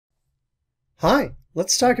Hi,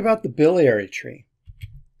 let's talk about the biliary tree.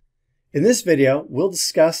 In this video, we'll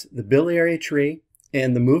discuss the biliary tree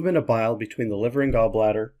and the movement of bile between the liver and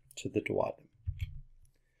gallbladder to the duodenum.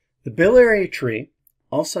 The biliary tree,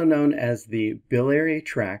 also known as the biliary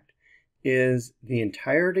tract, is the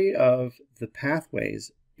entirety of the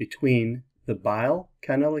pathways between the bile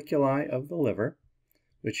canaliculi of the liver,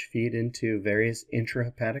 which feed into various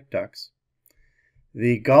intrahepatic ducts,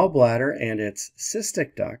 the gallbladder and its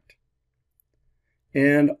cystic duct,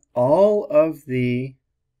 and all of the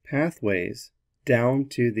pathways down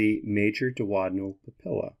to the major duodenal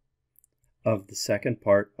papilla of the second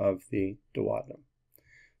part of the duodenum.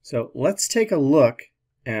 So let's take a look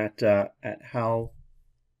at how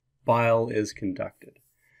bile is conducted.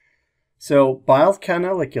 So bile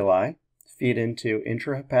canaliculi feed into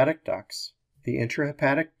intrahepatic ducts. The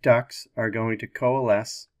intrahepatic ducts are going to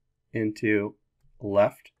coalesce into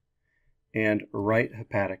left and right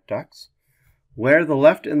hepatic ducts. Where the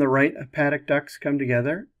left and the right hepatic ducts come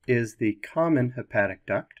together is the common hepatic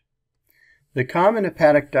duct. The common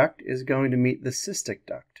hepatic duct is going to meet the cystic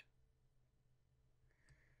duct.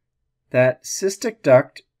 That cystic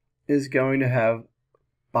duct is going to have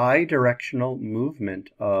bidirectional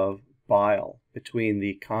movement of bile between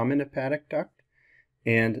the common hepatic duct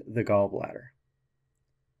and the gallbladder.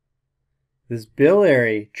 This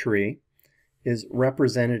biliary tree is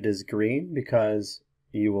represented as green because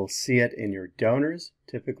you will see it in your donors,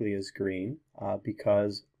 typically as green,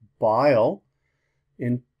 because bile,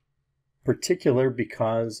 in particular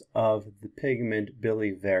because of the pigment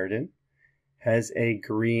biliverdin, has a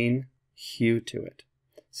green hue to it.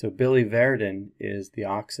 So biliverdin is the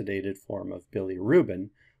oxidated form of bilirubin,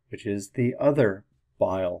 which is the other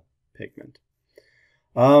bile pigment.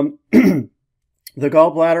 The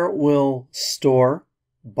gallbladder will store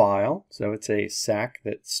bile, so it's a sac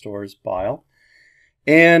that stores bile.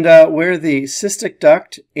 And where the cystic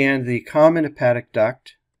duct and the common hepatic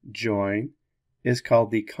duct join is called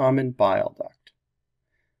the common bile duct,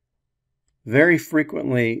 very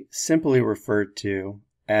frequently simply referred to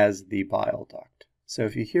as the bile duct. So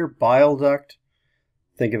if you hear bile duct,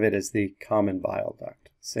 think of it as the common bile duct.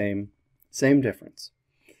 Same difference.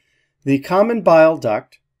 The common bile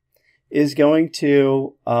duct is going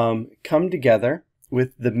to come together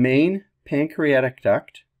with the main pancreatic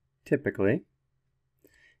duct, typically.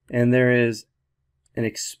 And there is an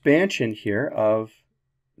expansion here of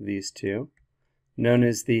these two, known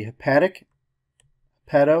as the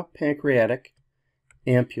hepatopancreatic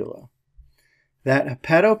ampulla. That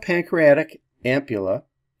hepatopancreatic ampulla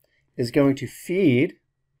is going to feed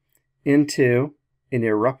into an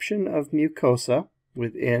eruption of mucosa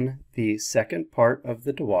within the second part of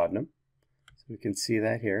the duodenum. So we can see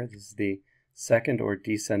that here. This is the second or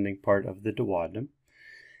descending part of the duodenum.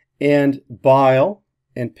 And bile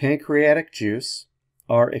and pancreatic juice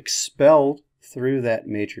are expelled through that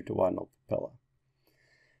major duodenal papilla.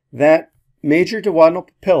 That major duodenal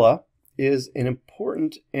papilla is an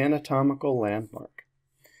important anatomical landmark.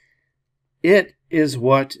 It is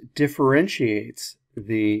what differentiates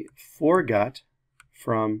the foregut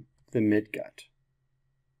from the midgut.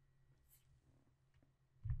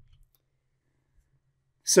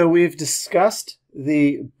 So we've discussed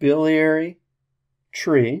the biliary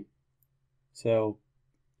tree. So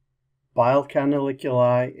bile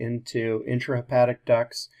canaliculi into intrahepatic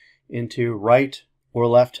ducts, into right or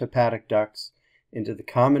left hepatic ducts, into the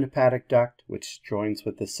common hepatic duct, which joins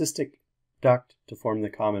with the cystic duct to form the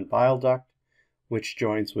common bile duct, which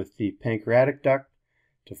joins with the pancreatic duct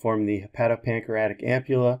to form the hepatopancreatic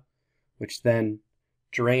ampulla, which then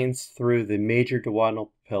drains through the major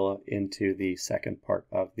duodenal papilla into the second part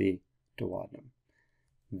of the duodenum.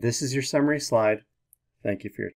 This is your summary slide. Thank you for your